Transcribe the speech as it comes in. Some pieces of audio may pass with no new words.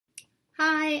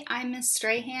Hi, I'm Miss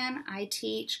Strahan. I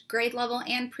teach grade level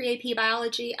and pre-AP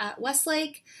biology at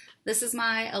Westlake. This is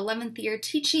my 11th year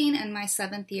teaching and my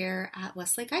 7th year at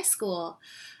Westlake High School.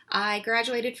 I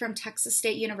graduated from Texas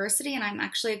State University, and I'm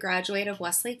actually a graduate of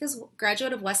Westlake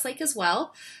as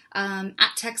well.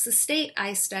 At Texas State,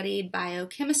 I studied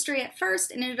biochemistry at first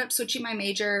and ended up switching my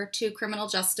major to criminal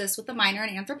justice with a minor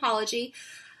in anthropology.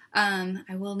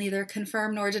 I will neither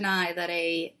confirm nor deny that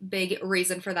a big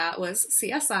reason for that was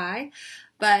CSI,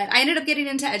 but I ended up getting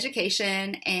into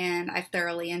education and I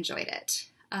thoroughly enjoyed it.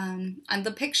 On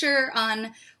the picture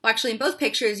actually in both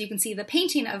pictures, you can see the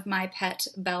painting of my pet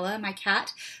Bella, my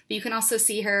cat, but you can also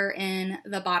see her in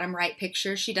the bottom right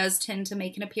picture. She does tend to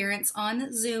make an appearance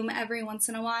on Zoom every once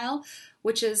in a while,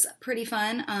 which is pretty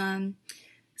fun.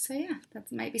 So yeah,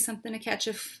 that might be something to catch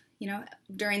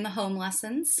during the home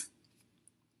lessons.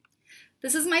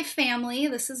 This is my family.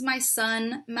 This is my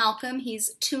son, Malcolm.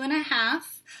 He's 2.5,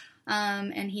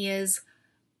 and he is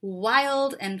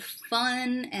wild and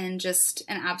fun and just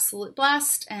an absolute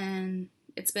blast. And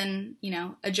it's been,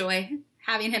 a joy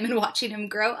having him and watching him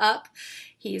grow up.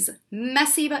 He's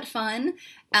messy but fun.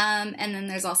 And then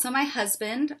there's also my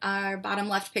husband. Our bottom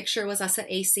left picture was us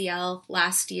at ACL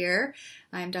last year.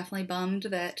 I'm definitely bummed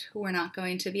that we're not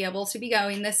going to be able to be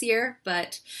going this year,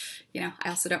 but, I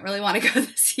also don't really want to go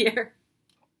this year.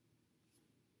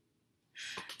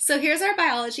 So here's our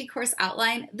biology course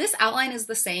outline. This outline is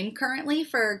the same currently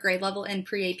for grade level and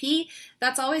pre-AP.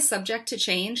 That's always subject to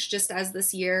change just as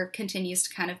this year continues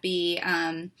to kind of be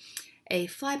a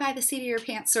fly by the seat of your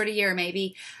pants sort of year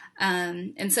maybe.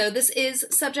 And so this is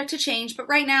subject to change, but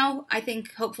right now I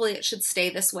think hopefully it should stay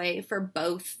this way for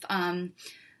both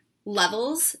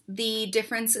levels. The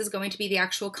difference is going to be the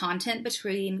actual content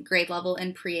between grade level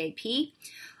and pre-AP.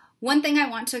 One thing I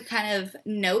want to kind of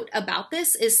note about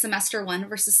this is semester 1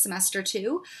 versus semester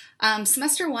 2.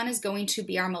 Semester 1 is going to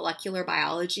be our molecular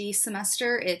biology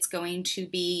semester. It's going to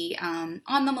be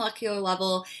on the molecular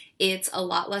level. It's a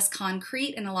lot less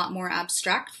concrete and a lot more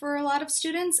abstract for a lot of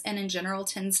students, and in general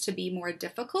tends to be more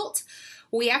difficult.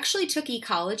 We actually took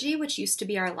ecology, which used to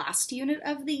be our last unit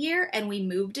of the year, and we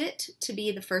moved it to be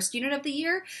the first unit of the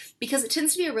year because it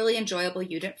tends to be a really enjoyable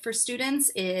unit for students.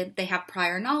 They have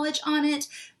prior knowledge on it.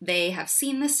 They have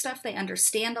seen this stuff. They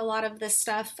understand a lot of this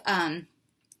stuff.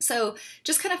 So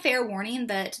just kind of fair warning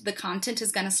that the content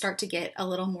is going to start to get a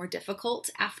little more difficult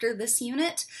after this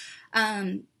unit.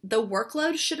 The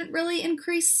workload shouldn't really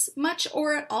increase much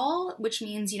or at all, which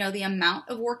means, the amount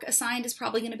of work assigned is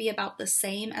probably going to be about the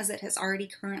same as it has already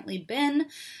currently been,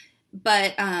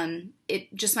 but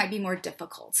it just might be more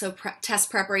difficult. So test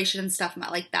preparation and stuff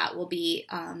like that will be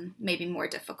maybe more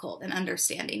difficult, and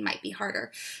understanding might be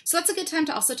harder. So that's a good time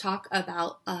to also talk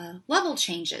about level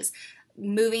changes.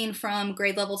 Moving from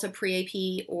grade level to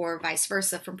pre-AP or vice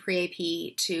versa from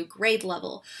pre-AP to grade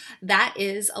level. That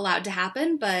is allowed to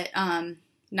happen, but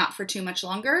not for too much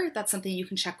longer. That's something you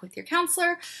can check with your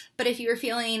counselor. But if you're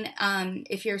feeling,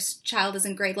 if your child is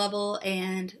in grade level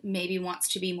and maybe wants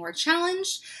to be more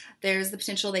challenged, there's the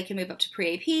potential they can move up to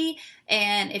pre-AP.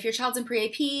 And if your child's in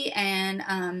pre-AP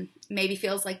and maybe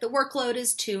feels like the workload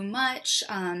is too much,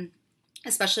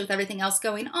 especially with everything else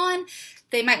going on,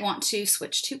 they might want to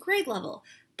switch to grade level.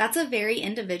 That's a very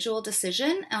individual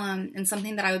decision and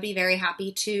something that I would be very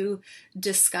happy to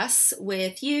discuss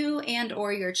with you and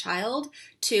or your child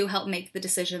to help make the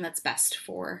decision that's best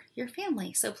for your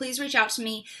family. So please reach out to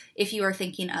me if you are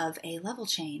thinking of a level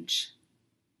change.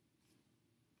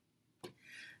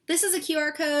 This is a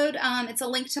QR code. It's a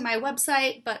link to my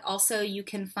website, but also you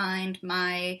can find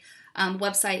my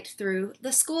website through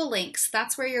the school links.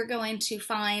 That's where you're going to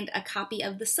find a copy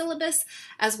of the syllabus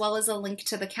as well as a link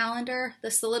to the calendar.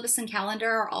 The syllabus and calendar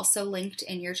are also linked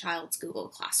in your child's Google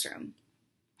Classroom.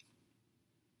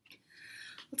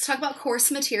 Let's talk about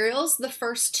course materials. The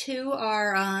first two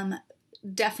are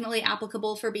definitely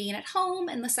applicable for being at home,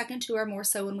 and the second two are more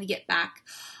so when we get back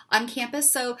on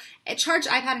campus. So a charged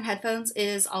iPad and headphones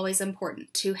is always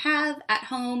important to have at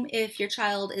home. If your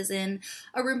child is in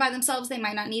a room by themselves, they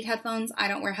might not need headphones. I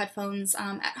don't wear headphones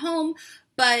at home,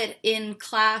 but in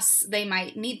class they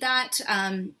might need that.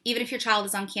 Even if your child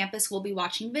is on campus, we'll be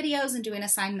watching videos and doing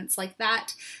assignments like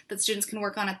that students can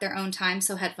work on at their own time,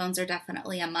 so headphones are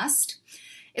definitely a must.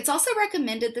 It's also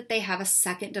recommended that they have a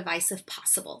second device if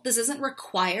possible. This isn't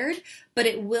required, but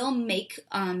it will make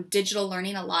digital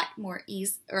learning a lot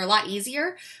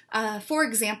easier. For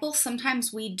example,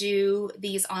 sometimes we do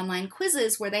these online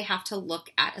quizzes where they have to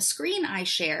look at a screen I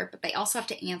share, but they also have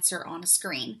to answer on a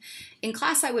screen. In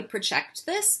class, I would project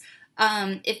this.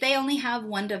 If they only have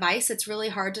one device, it's really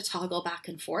hard to toggle back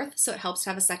and forth, so it helps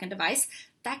to have a second device.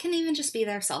 that can even just be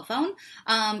their cell phone,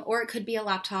 or it could be a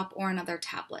laptop or another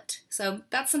tablet. So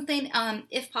that's something,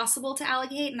 if possible, to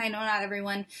allocate. And I know not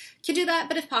everyone can do that,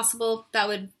 but if possible, that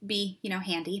would be,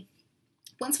 handy.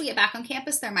 Once we get back on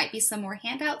campus, there might be some more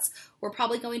handouts. We're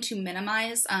probably going to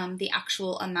minimize the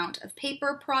actual amount of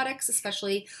paper products,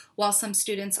 especially while some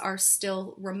students are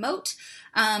still remote.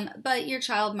 But your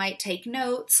child might take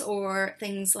notes or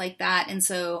things like that. And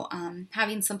so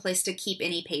having some place to keep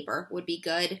any paper would be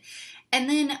good. And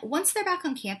then once they're back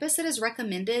on campus, it is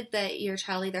recommended that your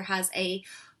child either has a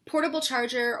portable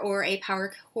charger or a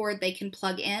power cord they can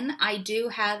plug in. I do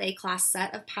have a class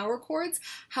set of power cords.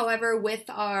 However, with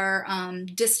our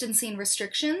distancing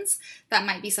restrictions, that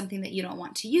might be something that you don't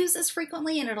want to use as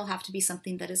frequently, and it'll have to be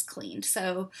something that is cleaned.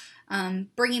 So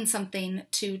bringing something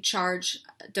to charge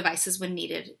devices when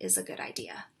needed is a good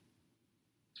idea.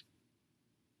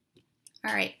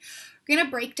 All right, we're going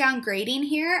to break down grading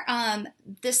here.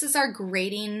 This is our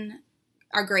grading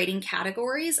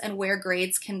categories and where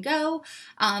grades can go.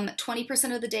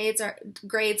 20% of the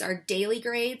grades are daily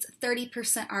grades,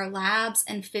 30% are labs,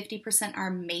 and 50% are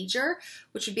major,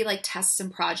 which would be like tests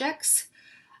and projects.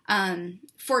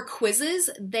 For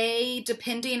quizzes,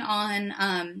 depending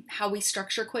on how we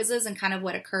structure quizzes and kind of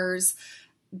what occurs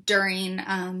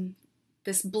during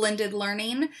this blended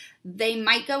learning, they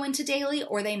might go into daily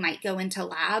or they might go into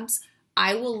labs.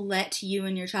 I will let you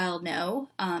and your child know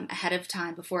ahead of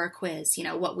time before a quiz,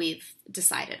 what we've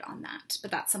decided on that.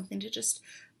 But that's something to just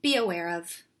be aware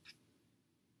of.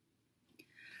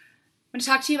 I'm going to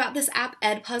talk to you about this app,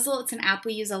 Edpuzzle. It's an app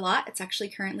we use a lot. It's actually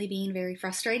currently being very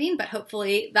frustrating, but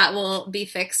hopefully that will be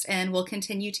fixed and we'll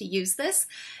continue to use this.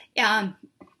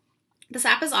 This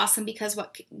app is awesome because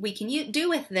what we can do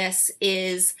with this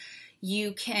is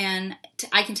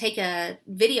I can take a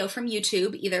video from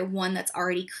YouTube, either one that's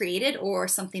already created or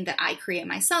something that I create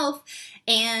myself,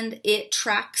 and it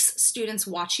tracks students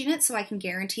watching it, so I can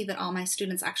guarantee that all my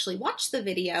students actually watch the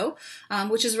video,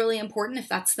 which is really important if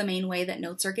that's the main way that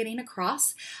notes are getting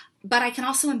across. But I can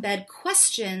also embed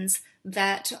questions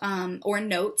or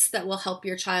notes that will help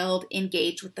your child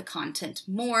engage with the content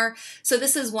more. So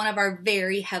this is one of our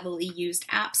very heavily used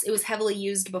apps. It was heavily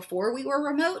used before we were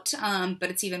remote,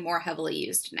 but it's even more heavily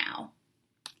used now.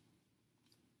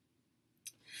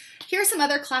 Here are some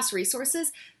other class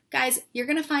resources. Guys, you're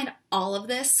going to find all of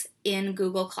this in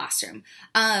Google Classroom.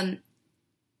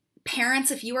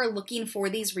 Parents, if you are looking for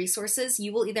these resources,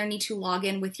 you will either need to log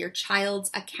in with your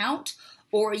child's account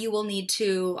or you will need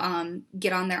to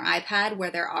get on their iPad where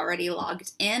they're already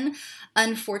logged in.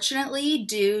 Unfortunately,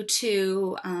 due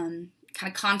to kind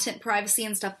of content privacy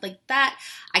and stuff like that,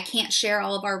 I can't share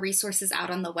all of our resources out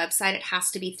on the website. It has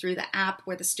to be through the app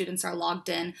where the students are logged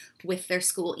in with their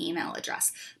school email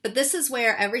address. But this is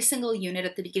where every single unit,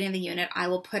 at the beginning of the unit, I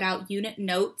will put out unit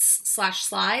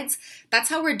notes/slides. That's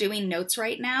how we're doing notes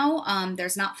right now.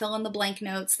 There's not fill in the blank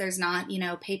notes. There's not,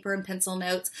 paper and pencil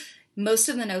notes. Most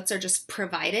of the notes are just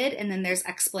provided, and then there's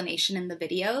explanation in the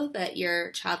video that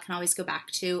your child can always go back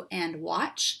to and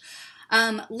watch.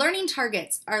 Learning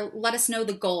targets let us know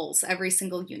the goals every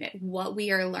single unit, what we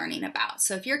are learning about.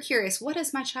 So if you're curious, what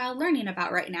is my child learning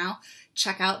about right now?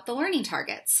 Check out the learning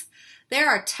targets. There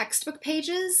are textbook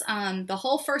pages. The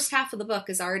whole first half of the book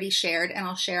is already shared, and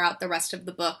I'll share out the rest of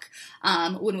the book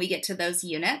when we get to those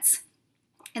units.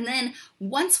 And then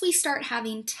once we start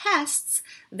having tests,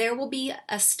 there will be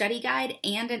a study guide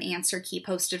and an answer key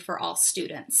posted for all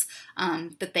students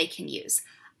that they can use.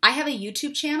 I have a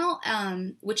YouTube channel,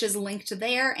 which is linked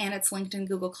there, and it's linked in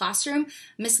Google Classroom.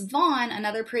 Miss Vaughn,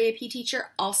 another pre-AP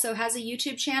teacher, also has a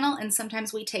YouTube channel, and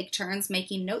sometimes we take turns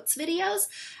making notes videos,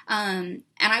 and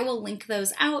I will link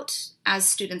those out as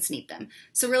students need them.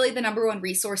 So really the number one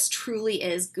resource truly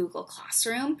is Google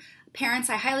Classroom. Parents,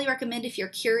 I highly recommend, if you're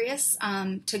curious,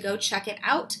 to go check it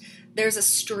out. There's a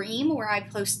stream where I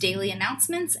post daily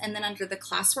announcements, and then under the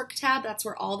classwork tab, that's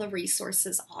where all the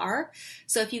resources are.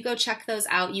 So if you go check those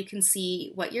out, you can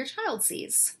see what your child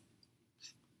sees.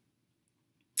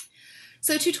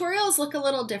 So tutorials look a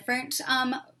little different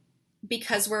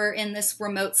because we're in this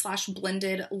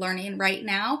remote/blended learning right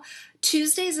now.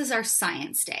 Tuesdays is our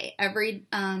science day. Every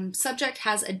subject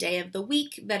has a day of the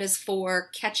week that is for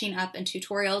catching up and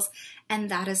tutorials,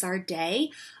 and that is our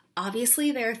day.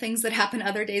 Obviously, there are things that happen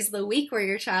other days of the week where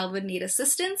your child would need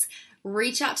assistance.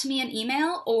 Reach out to me in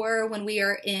email or when we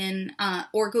are in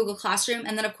or Google Classroom.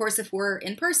 And then, of course, if we're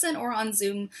in person or on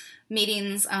Zoom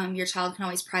meetings, your child can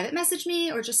always private message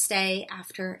me or just stay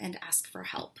after and ask for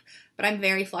help. But I'm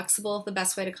very flexible. The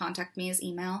best way to contact me is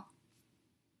email.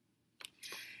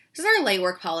 This is our late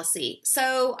work policy.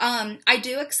 So I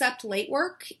do accept late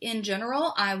work in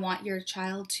general. I want your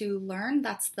child to learn.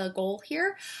 That's the goal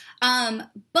here.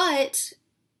 But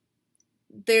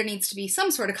there needs to be some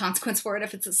sort of consequence for it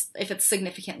if it's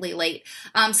significantly late.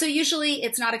 So usually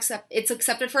it's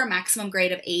accepted for a maximum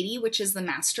grade of 80, which is the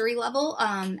mastery level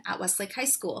at Westlake High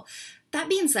School. That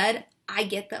being said, I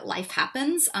get that life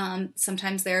happens.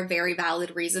 Sometimes there are very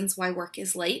valid reasons why work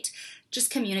is late. Just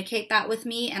communicate that with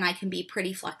me and I can be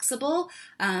pretty flexible.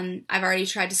 I've already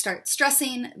tried to start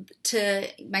stressing to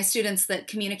my students that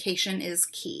communication is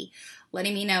key.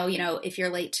 Letting me know, if you're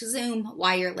late to Zoom,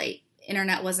 why you're late,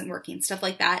 internet wasn't working, stuff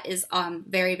like that is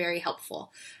very, very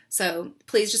helpful. So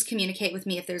please just communicate with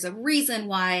me if there's a reason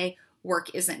why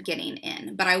work isn't getting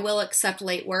in. But I will accept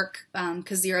late work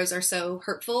because zeros are so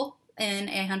hurtful in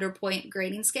a 100-point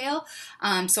grading scale.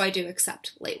 So I do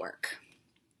accept late work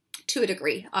to a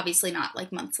degree, obviously not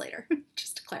like months later,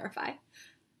 just to clarify.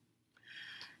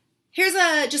 Here's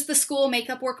just the school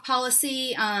makeup work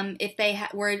policy. If they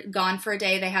were gone for a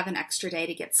day, they have an extra day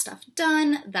to get stuff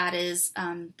done. That is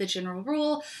the general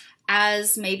rule.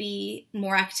 As maybe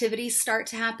more activities start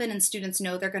to happen and students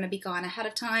know they're going to be gone ahead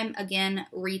of time, again,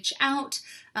 reach out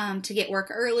to get work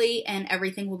early and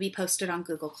everything will be posted on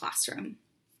Google Classroom.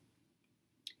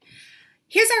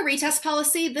 Here's our retest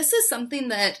policy. This is something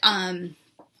that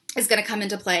is going to come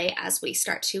into play as we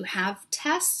start to have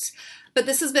tests. But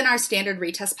this has been our standard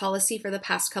retest policy for the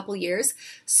past couple years.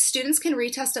 Students can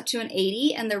retest up to an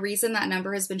 80, and the reason that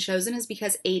number has been chosen is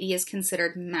because 80 is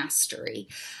considered mastery.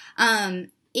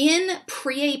 In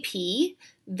pre-AP,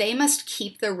 they must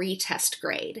keep the retest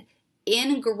grade.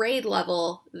 In grade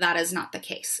level, that is not the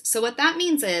case. So what that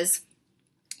means is,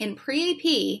 in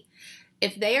pre-AP,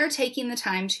 if they are taking the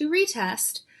time to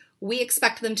retest, we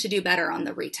expect them to do better on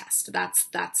the retest.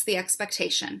 That's the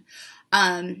expectation.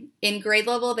 In grade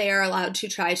level, they are allowed to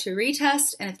try to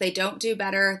retest, and if they don't do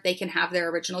better, they can have their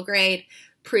original grade.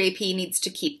 Pre-AP needs to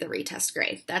keep the retest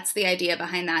grade. That's the idea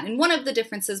behind that. And one of the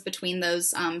differences between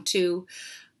those two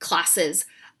classes.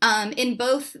 In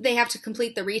both, they have to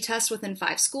complete the retest within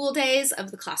 5 school days of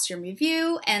the classroom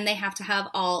review, and they have to have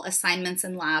all assignments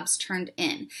and labs turned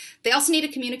in. They also need to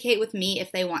communicate with me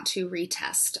if they want to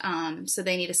retest. So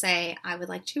they need to say, I would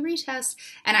like to retest,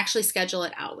 and actually schedule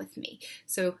it out with me.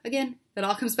 So again, it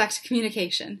all comes back to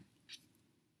communication.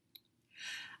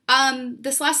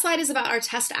 This last slide is about our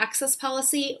test access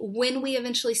policy. When we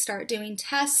eventually start doing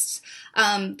tests,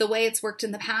 the way it's worked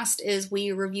in the past is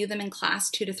we review them in class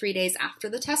 2 to 3 days after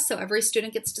the test, so every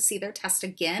student gets to see their test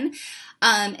again.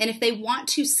 And if they want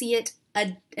to see it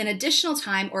an additional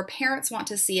time or parents want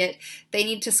to see it, they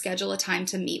need to schedule a time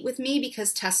to meet with me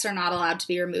because tests are not allowed to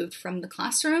be removed from the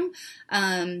classroom.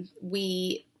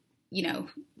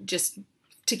 Just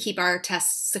to keep our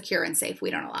tests secure and safe,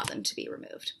 we don't allow them to be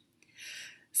removed.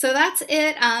 So that's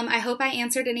it. I hope I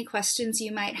answered any questions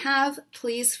you might have.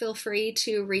 Please feel free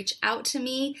to reach out to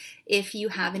me if you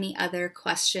have any other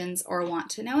questions or want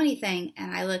to know anything.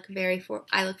 And I look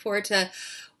forward to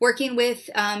working with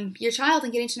your child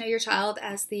and getting to know your child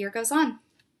as the year goes on.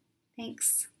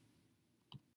 Thanks.